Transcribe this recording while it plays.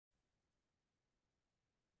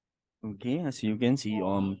Okay, as you can see,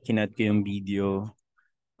 kinat ko yung video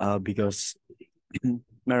because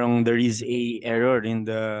there is a error in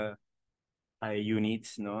the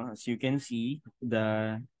units, no? As you can see,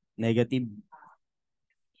 the negative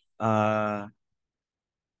uh,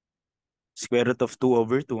 square root of 2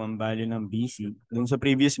 over 2 ang value ng BC. Dun sa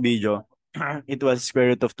previous video, it was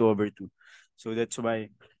square root of 2 over 2. So that's why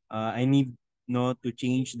I need to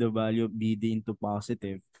change the value of BD into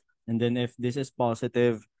positive. And then if this is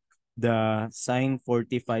positive, the sine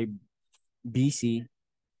 45 BC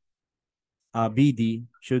BD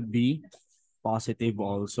should be positive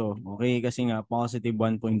also. Okay, kasi nga positive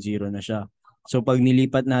 1.0 na siya. So pag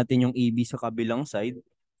nilipat natin yung AB sa kabilang side,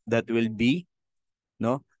 that will be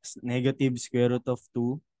negative square root of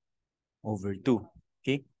 2 over 2.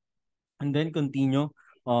 Okay? And then continue.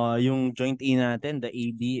 Yung joint A natin, the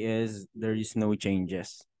AB is there is no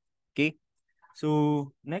changes. Okay?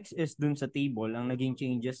 So next is dun sa table, ang naging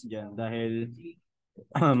changes dyan dahil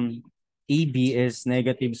AB is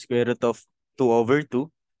negative square root of 2 over 2.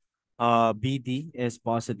 BD is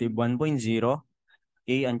positive 1.0.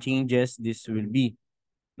 Okay, and changes, this will be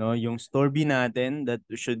yung store B natin that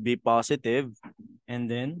should be positive, and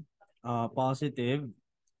then positive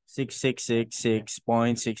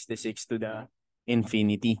 6666.66 to the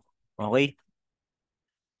infinity. Okay?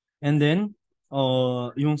 And then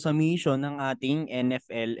yung summation ng ating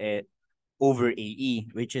NFL over AE,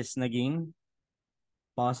 which is naging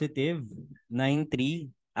positive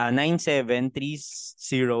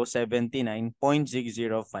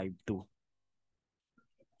 973079.6052.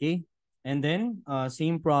 Okay? And then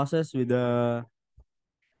same process with the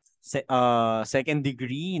second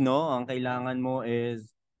degree, no? Ang kailangan mo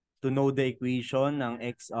is to know the equation ng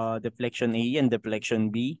deflection A and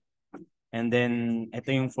deflection B. And then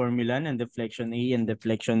ito yung formula ng deflection A and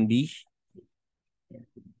deflection B.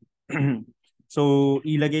 So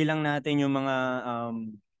ilagay lang natin yung mga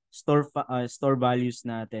store values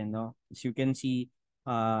natin, no? As you can see,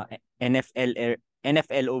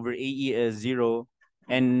 NFL over AE is 0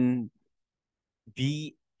 and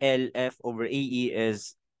BLF over AE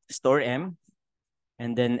is store M,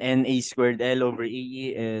 and then NA squared L over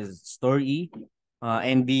AE is store E,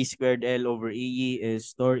 NB squared L over AE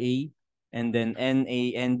is store A, and then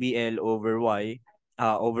NA NBL over Y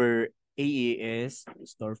over AE is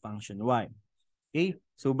store function Y. Okay,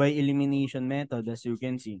 so by elimination method, as you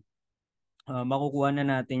can see, makukuha na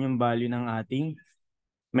natin yung value ng ating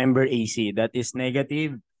member AC, that is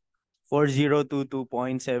negative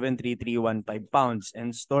 4022.73315 pounds,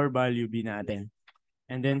 and store value B natin.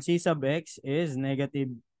 And then C sub X is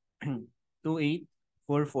negative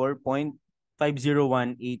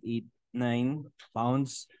 2844.501889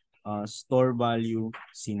 pounds, store value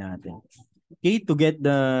C natin. Okay, to get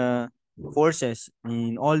the forces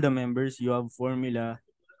in all the members, you have formula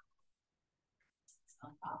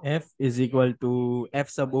F is equal to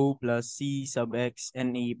F sub O plus C sub X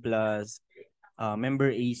NA plus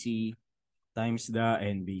member AC times the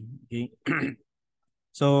NB. Okay.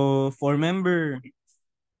 So for member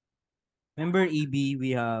EB,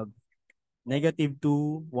 we have negative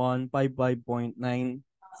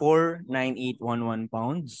 2155.949811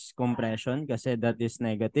 pounds compression kasi that is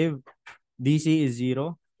negative. DC is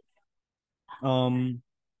 0.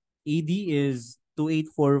 ED is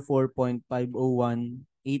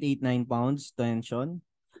 2844.501889 pounds tension,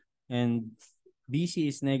 and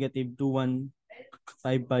BC is negative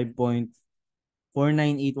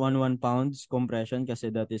 2155.49811 pounds compression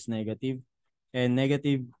kasi that is negative, and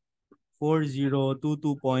negative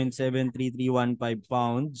 4022.73315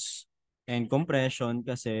 pounds and compression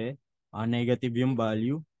kasi negative yung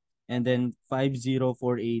value, and then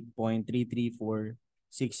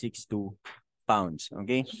 5048.334662 pounds.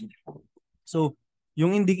 Okay? So,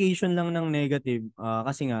 yung indication lang ng negative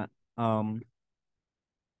kasi nga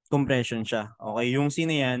compression siya. Okay, yung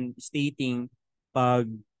sino yan stating pag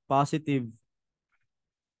positive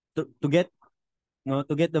to get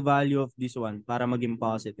the value of this one para maging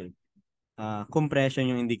positive. Compression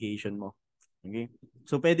yung indication mo. Okay?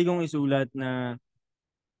 So pwede kong isulat na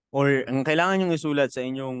or ang kailangan yung isulat sa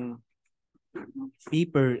inyong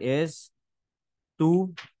paper is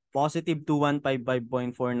positive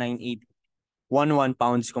 2155.49811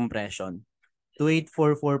 pounds compression,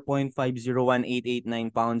 2844.501889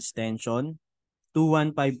 pounds tension,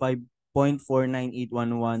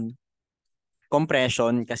 2155.49811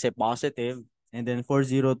 compression kasi positive, and then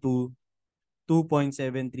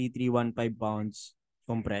 4022.73315 pounds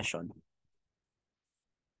compression.